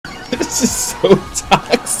This is so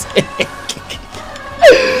toxic.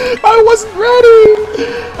 I wasn't ready.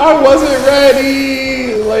 I wasn't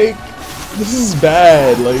ready. Like, this is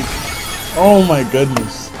bad. Like, oh my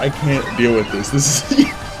goodness. I can't deal with this. This is,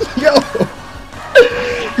 yo.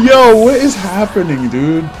 Yo, what is happening,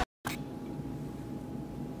 dude?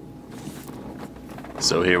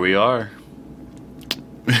 So here we are.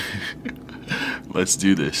 Let's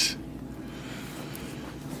do this.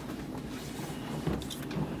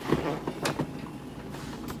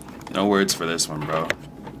 No words for this one, bro.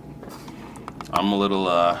 I'm a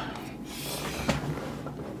little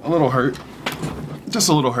hurt. Just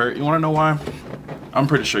a little hurt. You wanna know why? I'm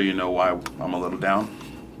pretty sure you know why I'm a little down.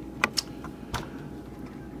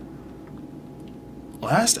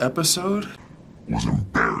 Last episode was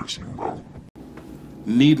embarrassing, bro.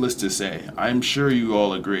 Needless to say, I'm sure you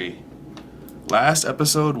all agree. Last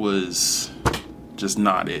episode was just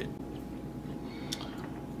not it.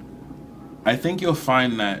 I think you'll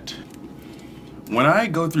find that when I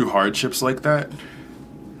go through hardships like that,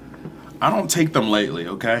 I don't take them lightly,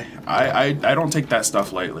 okay? I don't take that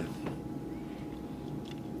stuff lightly.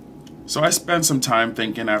 So I spent some time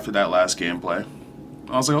thinking after that last gameplay.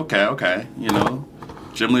 I was like, okay, you know,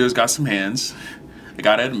 Gym Leader's got some hands. I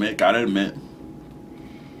gotta admit.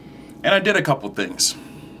 And I did a couple things.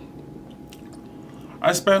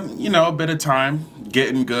 I spent, you know, a bit of time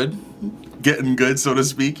getting good, so to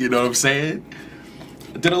speak, you know what I'm saying?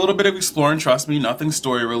 I did a little bit of exploring, trust me, nothing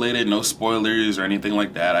story related, no spoilers or anything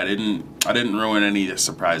like that. I didn't ruin any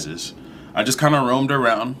surprises. I just kind of roamed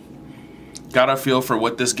around, got a feel for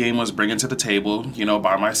what this game was bringing to the table, you know,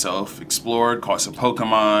 by myself, explored, caught some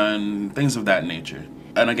Pokemon, things of that nature.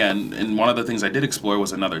 And again, and one of the things I did explore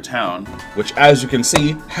was another town, which, as you can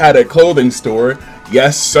see, had a clothing store.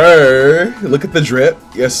 Yes, sir. Look at the drip.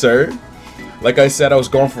 Yes, sir. Like I said, I was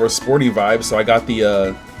going for a sporty vibe, so I got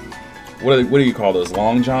the, what do you call those?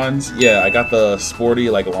 Long johns? Yeah, I got the sporty,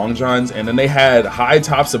 like, long johns, and then they had high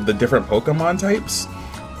tops of the different Pokemon types.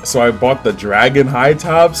 So I bought the dragon high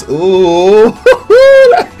tops. Ooh,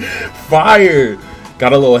 fire.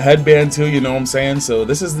 Got a little headband too, you know what I'm saying? So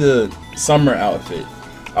this is the summer outfit.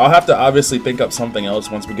 I'll have to obviously think up something else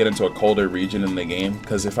once we get into a colder region in the game,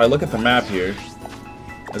 because if I look at the map here,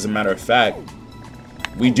 as a matter of fact,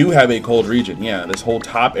 we do have a cold region. Yeah, this whole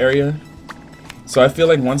top area. So I feel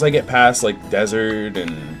like once I get past like desert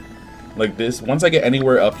and like this, once I get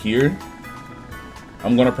anywhere up here,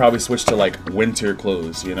 I'm gonna probably switch to like winter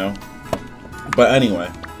clothes, you know? But anyway,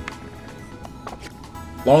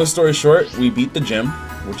 long story short, we beat the gym,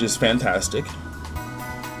 which is fantastic.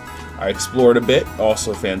 I explored a bit,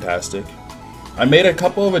 also fantastic. I made a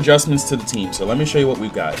couple of adjustments to the team, so let me show you what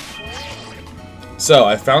we've got. So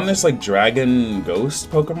I found this like dragon ghost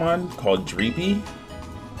Pokemon called Dreepy.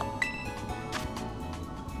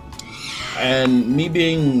 And me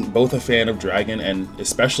being both a fan of dragon and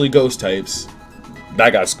especially ghost types,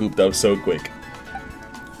 that got scooped up so quick.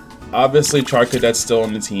 Obviously Charcadet's still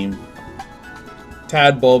on the team.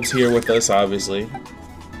 Tadbulb's here with us, obviously.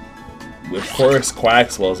 Of course,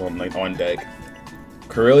 Quaxwell's on deck.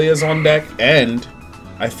 Corellia's on deck, and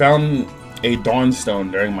I found a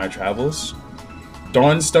Dawnstone during my travels.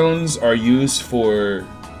 Dawnstones are used for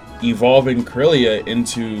evolving Corellia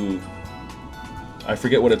into, I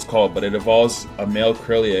forget what it's called, but it evolves a male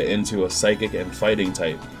Corellia into a psychic and fighting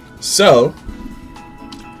type. So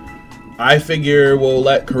I figure we'll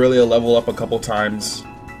let Corellia level up a couple times,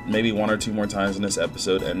 maybe 1 or 2 more times in this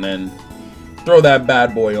episode, and then throw that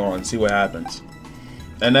bad boy on, see what happens.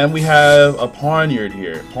 And then we have a Pawniard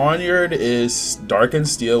here. Pawniard is Dark and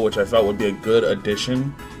Steel, which I felt would be a good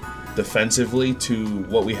addition defensively to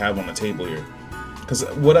what we have on the table here. Because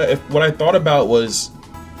what I thought about was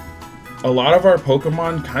a lot of our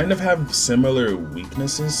Pokemon kind of have similar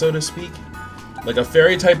weaknesses, so to speak. Like a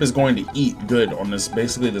fairy type is going to eat good on this,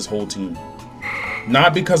 basically this whole team.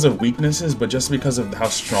 Not because of weaknesses, but just because of how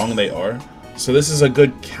strong they are. So this is a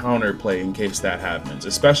good counterplay in case that happens,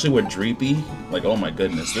 especially with Dreepy. Like, oh my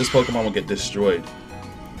goodness, this Pokemon will get destroyed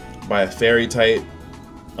by a fairy type,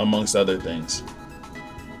 amongst other things.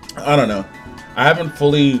 I don't know. I haven't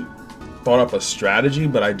fully thought up a strategy,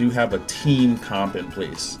 but I do have a team comp in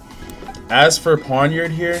place. As for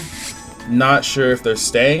Pawniard here, not sure if they're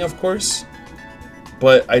staying, of course,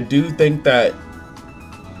 but I do think that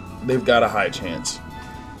they've got a high chance.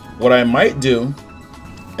 What I might do,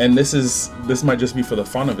 and this might just be for the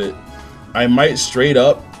fun of it, I might straight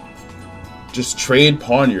up just trade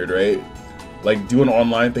Pawniard, right? Like do an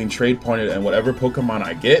online thing, trade Pawniard, and whatever Pokemon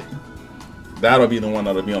I get, that'll be the one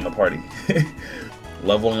that'll be on the party.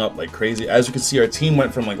 Leveling up like crazy. As you can see, our team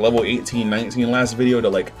went from like level 18, 19 last video to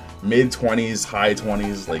like mid 20s, high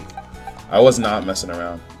 20s. Like I was not messing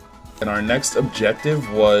around. And our next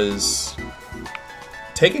objective was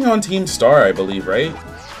taking on Team Star, I believe, right?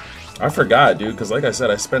 I forgot, dude, because like I said,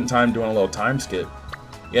 I spent time doing a little time skip.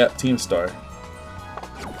 Yep, Team Star.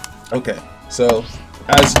 Okay, so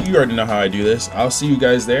as you already know how I do this, I'll see you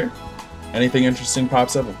guys there. Anything interesting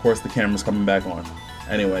pops up, of course the camera's coming back on.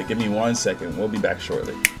 Anyway, give me 1 second. We'll be back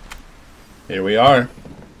shortly. Here we are.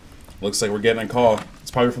 Looks like we're getting a call.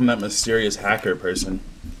 It's probably from that mysterious hacker person.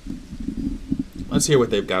 Let's hear what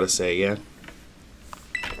they've got to say, yeah?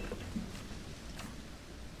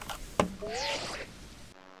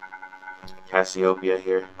 Cassiopeia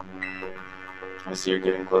here. I see you're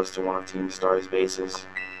getting close to one of Team Star's bases.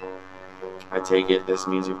 I take it this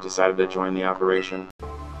means you've decided to join the operation.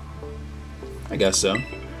 I guess so.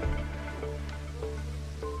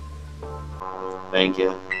 Thank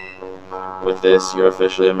you. With this, you're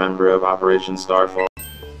officially a member of Operation Starfall.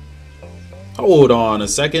 Hold on a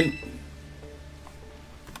second.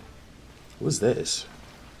 What's this?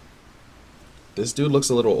 This dude looks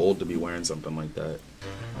a little old to be wearing something like that.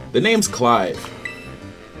 The name's Clive.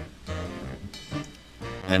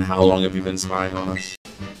 And how long have you been spying on us?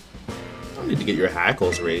 Don't need to get your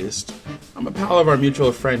hackles raised. I'm a pal of our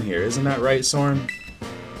mutual friend here, isn't that right, Soren?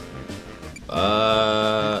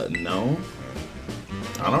 No.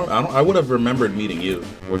 I would have remembered meeting you.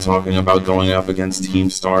 We're talking about going up against Team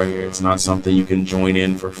Star here. It's not something you can join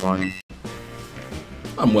in for fun.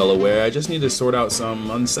 I'm well aware. I just need to sort out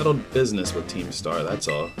some unsettled business with Team Star, that's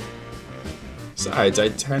all. Besides, I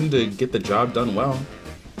tend to get the job done well.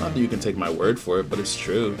 Not that you can take my word for it, but it's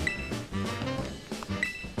true.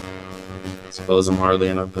 Suppose I'm hardly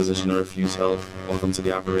in a position to refuse help. Welcome to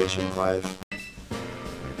the operation, Clive.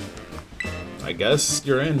 I guess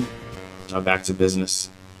you're in. Now back to business.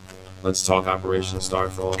 Let's talk Operation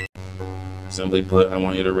Starfall. Simply put, I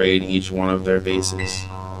want you to raid each one of their bases.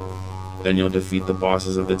 Then you'll defeat the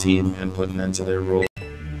bosses of the team and put an end to their rule.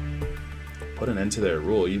 Put an end to their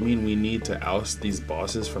rule? You mean we need to oust these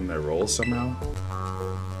bosses from their roles somehow?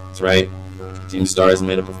 That's right. Team Star is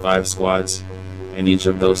made up of 5 squads, and each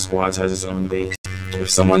of those squads has its own base. If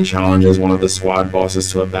someone challenges one of the squad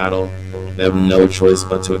bosses to a battle, they have no choice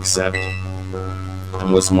but to accept.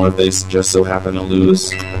 And what's more, if they just so happen to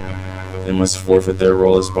lose, they must forfeit their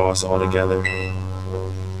role as boss altogether.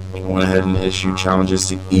 I went ahead and issued challenges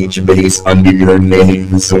to each base under your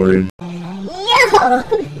name, Soren. No!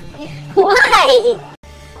 Why?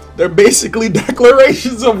 They're basically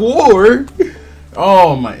declarations of war!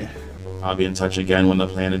 Oh my... I'll be in touch again when the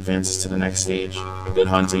plan advances to the next stage. Good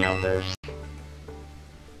hunting out there.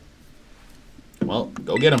 Well,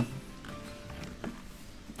 go get him.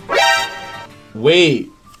 Wait,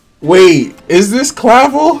 is this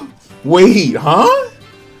Clavel? Wait, huh?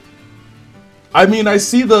 I mean, I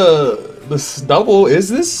see the stubble. Is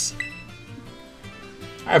this?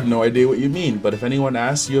 I have no idea what you mean, but if anyone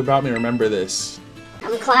asks you about me, remember this.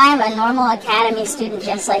 I'm Clive, a normal academy student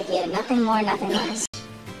just like you. Nothing more, nothing less.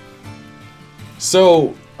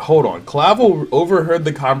 So, hold on. Clavel overheard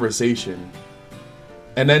the conversation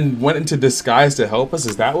and then went into disguise to help us?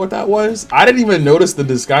 Is that what that was? I didn't even notice the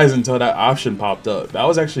disguise until that option popped up. That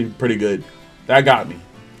was actually pretty good. That got me.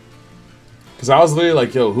 Because I was literally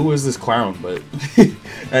like, yo, who is this clown? But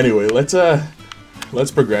anyway, let's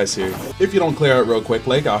progress here. If you don't clear out real quick,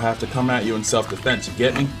 Lake, I'll have to come at you in self-defense. You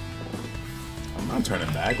get me? I'm not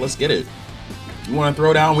turning back. Let's get it. You want to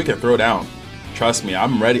throw down? We can throw down. Trust me,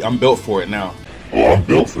 I'm ready. I'm built for it now. Oh, I'm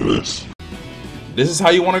built for this. This is how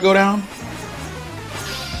you want to go down?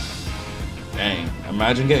 Dang,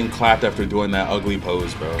 imagine getting clapped after doing that ugly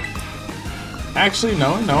pose, bro. Actually,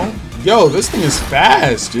 no. Yo, this thing is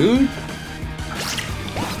fast, dude.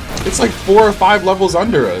 It's like 4 or 5 levels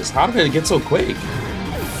under us. How did it get so quick?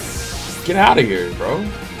 Get out of here, bro.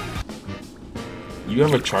 You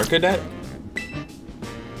have a Charcadet?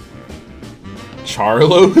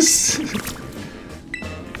 Charlos?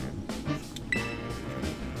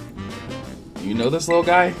 You know this little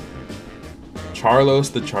guy?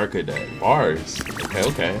 Charlos the Charcadet. Bars.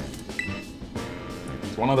 Okay.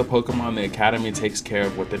 It's one of the Pokemon the Academy takes care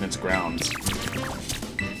of within its grounds.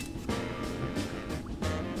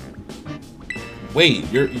 Wait,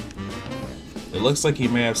 it looks like he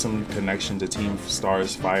may have some connection to Team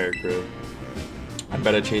Star's fire crew. I'd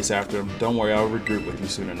better chase after him. Don't worry, I'll regroup with you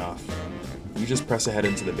soon enough. You just press ahead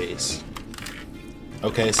into the base.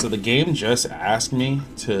 Okay, so the game just asked me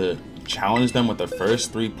to challenge them with the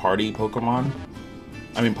first 3 party Pokemon.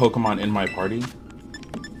 I mean, Pokemon in my party.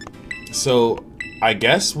 So, I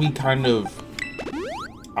guess we kind of...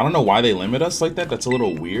 I don't know why they limit us like that. That's a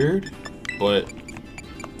little weird. But,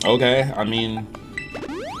 okay, I mean...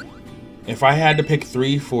 If I had to pick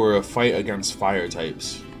 3 for a fight against fire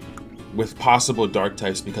types, with possible dark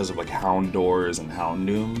types because of like Houndours and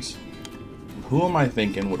Houndooms, who am I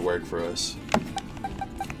thinking would work for us?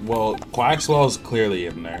 Well, Quaxwell is clearly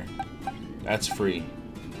in there. That's free.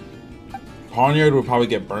 Pawniard would probably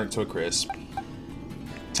get burnt to a crisp.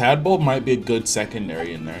 Tadpole might be a good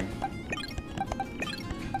secondary in there.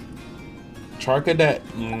 Charcadet,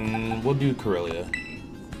 we'll do Corellia.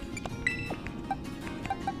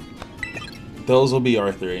 Those will be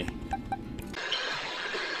our 3.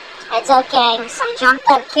 It's okay. Some jumped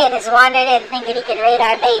up kid has wandered in thinking he can raid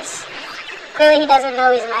our base. Clearly he doesn't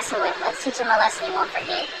know he's messing with. Let's teach him a lesson he won't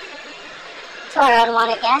forget. To our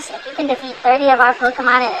unwanted guest, if you can defeat 30 of our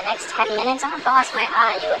Pokemon in the next 10 minutes, our boss might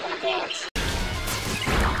honor you with an appearance.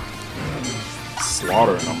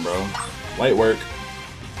 Slaughtering them, bro. Light work.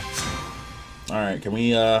 Alright, can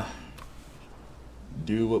we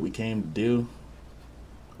do what we came to do?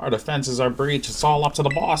 Our defenses are breached. It's all up to the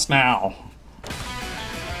boss now.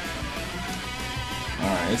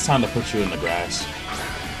 Alright, it's time to put you in the grass.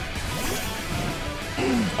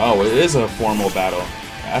 Oh, it is a formal battle.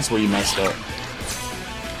 That's where you messed up.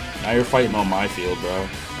 Now you're fighting on my field, bro.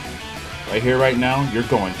 Right here, right now, you're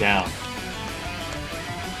going down.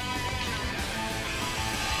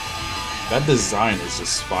 That design is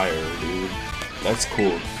just fire, dude. That's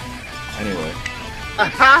cool. Anyway.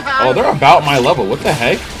 Oh, they're about my level. What the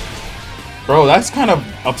heck? Bro, that's kind of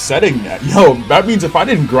upsetting. Yo, that means if I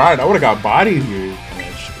didn't grind, I would have got bodied here.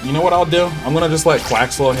 You know what I'll do? I'm going to just let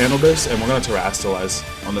Quaxwell handle this, and we're going to Terrastalize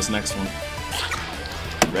on this next one.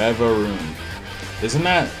 Revaroon. Isn't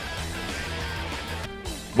that...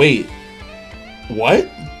 Wait. What?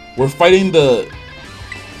 We're fighting the...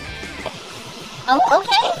 Oh,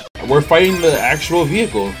 okay. We're fighting the actual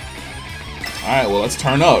vehicle. Alright, well, let's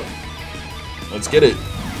turn up. Let's get it.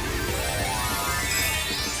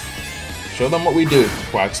 Show them what we do,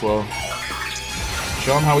 Quaxwell.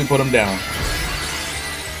 Show them how we put them down.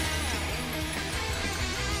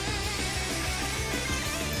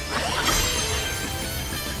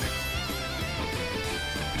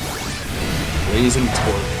 Blazing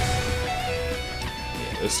Torque.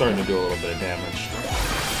 Yeah, it's starting to do a little bit of damage.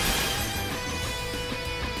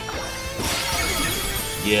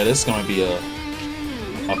 Yeah, this is gonna be a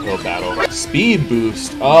uphill battle. Speed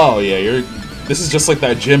boost. Oh yeah, this is just like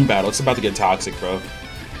that gym battle. It's about to get toxic, bro.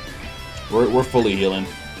 We're fully healing.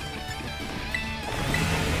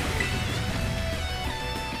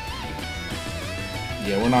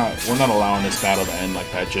 Yeah, we're not allowing this battle to end like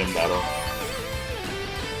that gym battle.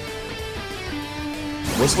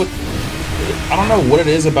 What's with... I don't know what it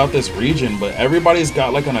is about this region, but everybody's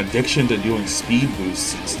got like an addiction to doing speed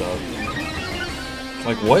boosts and stuff.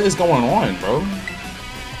 Like, what is going on, bro?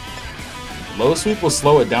 Low sweep will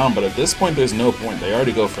slow it down, but at this point, there's no point. They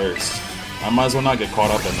already go first. I might as well not get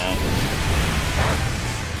caught up in that.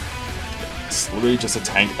 It's literally just a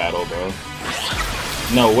tank battle, bro.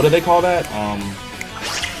 No, what do they call that?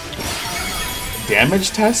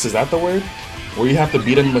 Damage test? Is that the word? Where you have to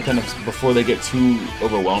beat them before they get too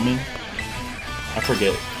overwhelming? I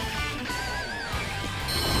forget.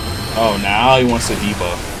 Oh, now he wants to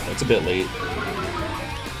debuff. That's a bit late.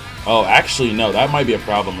 Oh, actually, no. That might be a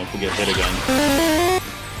problem if we get hit again.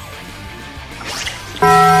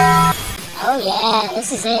 Oh yeah,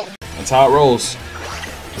 this is it. That's how it rolls.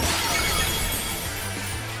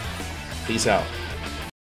 Peace out.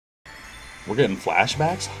 We're getting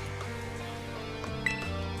flashbacks?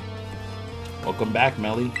 Welcome back,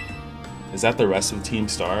 Melly. Is that the rest of Team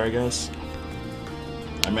Star, I guess?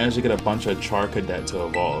 I managed to get a bunch of Charcadet to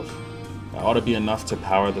evolve. That ought to be enough to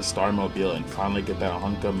power the Starmobile and finally get that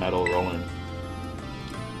hunk of metal rolling.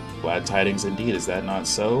 Glad tidings indeed, is that not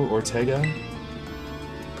so, Ortega?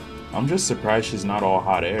 I'm just surprised she's not all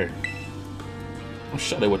hot air. Oh,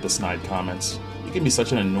 shut it with the snide comments. You can be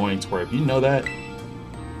such an annoying twerp, you know that?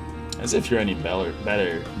 As if you're any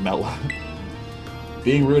better, Mela.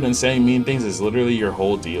 Being rude and saying mean things is literally your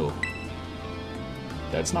whole deal.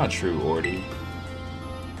 That's not true, Orty.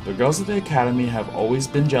 The girls at the academy have always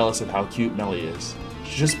been jealous of how cute Melly is.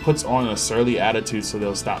 She just puts on a surly attitude so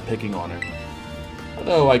they'll stop picking on her.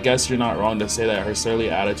 Although I guess you're not wrong to say that her surly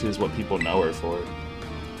attitude is what people know her for.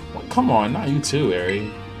 Well, come on, not you too,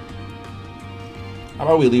 Ari. How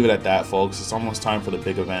about we leave it at that, folks? It's almost time for the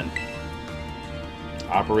big event.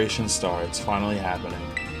 Operation Star, it's finally happening.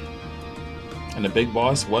 And the big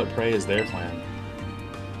boss, what pray is their plan?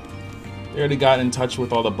 They already got in touch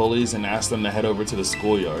with all the bullies and asked them to head over to the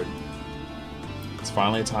schoolyard. It's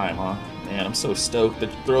finally time, huh? Man, I'm so stoked. The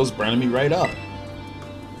thrill's burning me right up.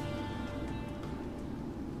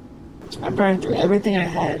 I burned through everything I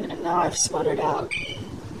had, and now I've sputtered out.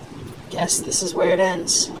 Guess this is where it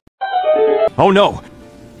ends. Oh no!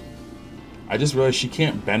 I just realized she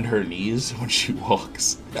can't bend her knees when she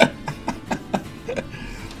walks.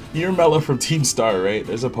 You're Mela from Team Star, right?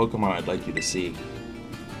 There's a Pokemon I'd like you to see.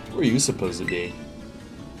 Where are you supposed to be?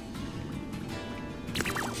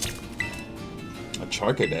 A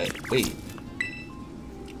Charcadet? Wait.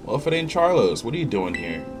 Well, if it ain't Charlos, what are you doing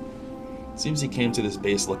here? Seems he came to this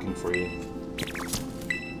base looking for you.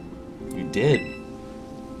 You did?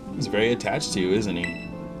 He's very attached to you, isn't he?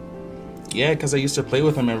 Yeah, because I used to play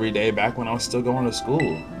with him every day back when I was still going to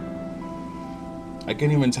school. I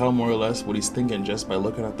can even tell more or less what he's thinking just by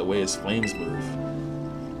looking at the way his flames move.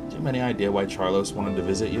 Do you have any idea why Charlos wanted to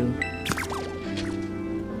visit you?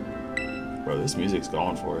 Bro, this music's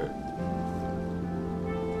going for it.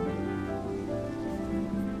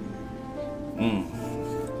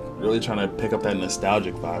 Really trying to pick up that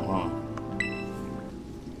nostalgic vibe, huh?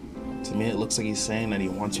 To me, it looks like he's saying that he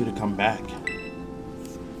wants you to come back.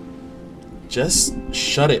 Just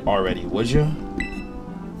shut it already, would you?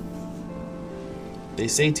 They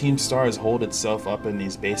say Team Stars hold itself up in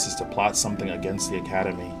these bases to plot something against the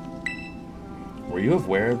Academy. Were you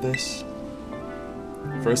aware of this?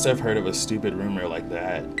 First I've heard of a stupid rumor like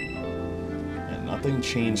that. And nothing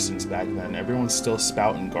changed since back then. Everyone's still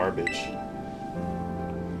spouting garbage.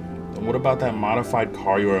 And what about that modified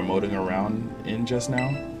car you were emoting around in just now?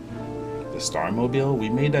 The Starmobile? We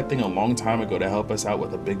made that thing a long time ago to help us out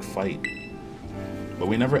with a big fight. But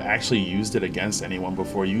we never actually used it against anyone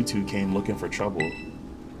before you two came looking for trouble.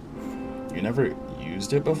 You never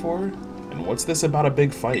used it before? And what's this about a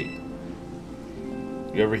big fight?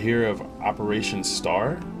 You ever hear of Operation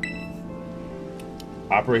Star?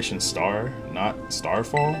 Operation Star, not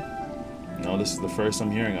Starfall? No, this is the first I'm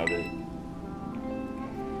hearing of it.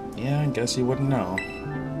 Yeah, I guess you wouldn't know.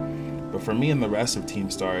 But for me and the rest of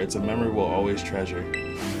Team Star, it's a memory we'll always treasure.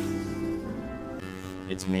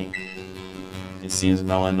 It's me. It seems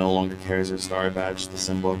Mela no longer carries her star badge, the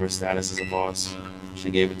symbol of her status as a boss.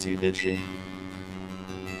 She gave it to you, did she?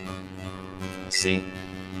 See?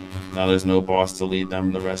 Now there's no boss to lead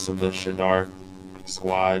them. The rest of the Shadar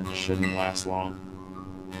squad shouldn't last long.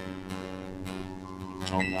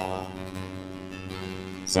 Oh, Mela.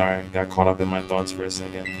 Sorry, got caught up in my thoughts for a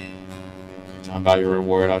second. I got your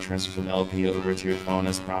reward. I'll transfer from LP over to your phone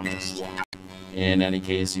as promised. In any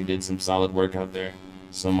case, you did some solid work out there.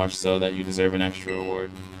 So much so that you deserve an extra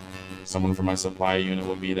reward. Someone from my supply unit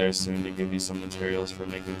will be there soon to give you some materials for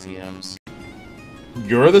making TMs.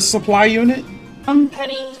 You're the supply unit? I'm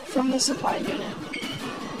Penny from the supply unit.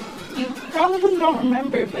 You probably don't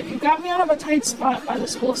remember, but you got me out of a tight spot by the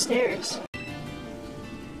school stairs.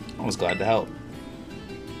 I was glad to help.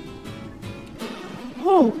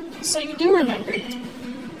 Oh, so you do remember.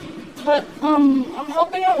 But, I'm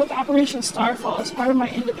helping out with Operation Starfall as part of my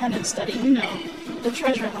independent study, you know, the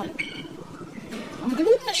treasure hunt. I'm good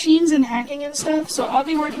with machines and hacking and stuff, so I'll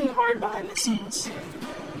be working hard behind the scenes.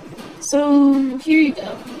 So, here you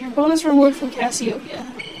go. Your bonus reward from Cassiopeia.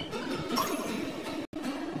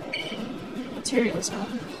 Materials, huh?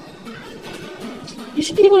 You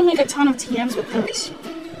should be able to make a ton of TMs with those.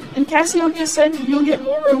 And Cassiopeia said you'll get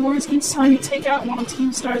more rewards each time you take out one of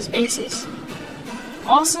Team Star's bases.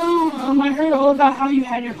 Also, I heard all about how you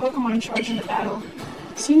had your Pokemon charge into battle.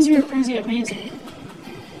 Seems you were pretty amazing.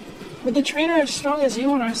 With the trainer as strong as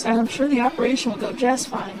you on our side, I'm sure the operation will go just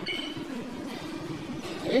fine.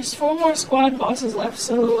 There's 4 more squad bosses left,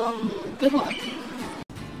 so, good luck.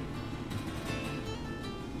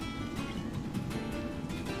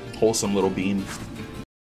 Wholesome little bean.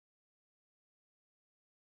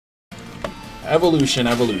 Evolution.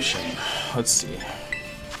 Let's see.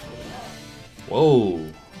 Whoa.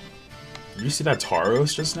 Did you see that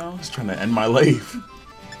Tauros just now? He's trying to end my life.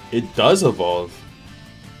 It does evolve.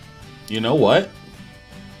 You know what?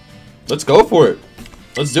 Let's go for it.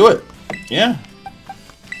 Let's do it. Yeah.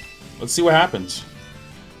 Let's see what happens.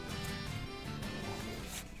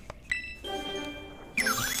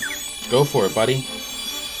 Go for it, buddy.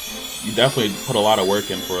 You definitely put a lot of work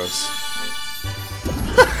in for us.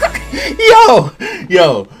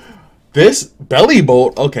 Yo! This Belly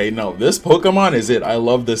Bolt, okay, no, this Pokemon is it. I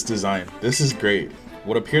love this design. This is great.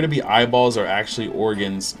 What appear to be eyeballs are actually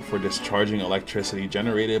organs for discharging electricity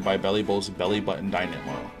generated by Belly Bolt's belly button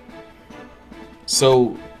dynamo.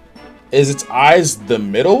 So, is its eyes the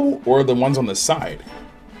middle or the ones on the side?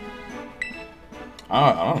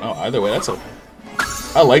 I don't know. Either way,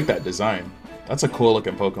 I like that design. That's a cool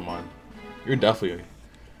looking Pokemon. You're definitely,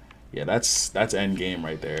 yeah, that's end game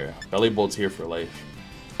right there. Belly Bolt's here for life.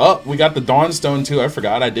 Oh, we got the Dawnstone too. I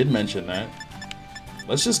forgot. I did mention that.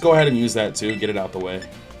 Let's just go ahead and use that too. Get it out the way.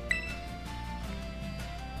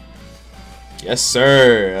 Yes,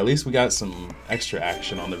 sir. At least we got some extra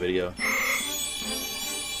action on the video.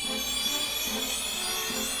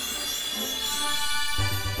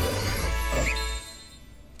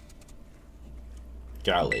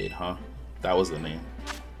 Got laid, huh? That was the name.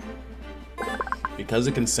 Because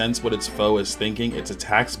it can sense what its foe is thinking, its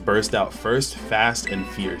attacks burst out first, fast, and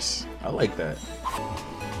fierce. I like that.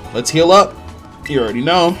 Let's heal up. You already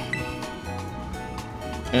know.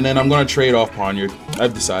 And then I'm going to trade off Ponyard.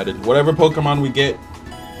 I've decided. Whatever Pokemon we get,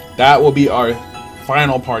 that will be our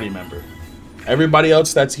final party member. Everybody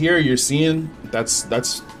else that's here, you're seeing,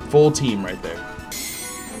 that's full team right there.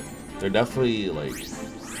 They're definitely like...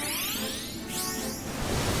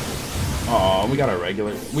 Oh, we got a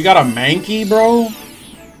regular... We got a Mankey, bro?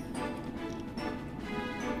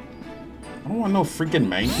 I don't want no freaking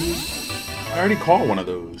Mankey. I already caught one of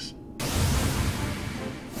those.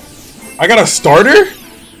 I got a starter?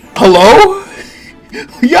 Hello?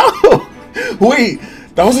 Yo! Wait,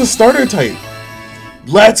 that was a starter type.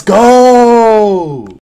 Let's go!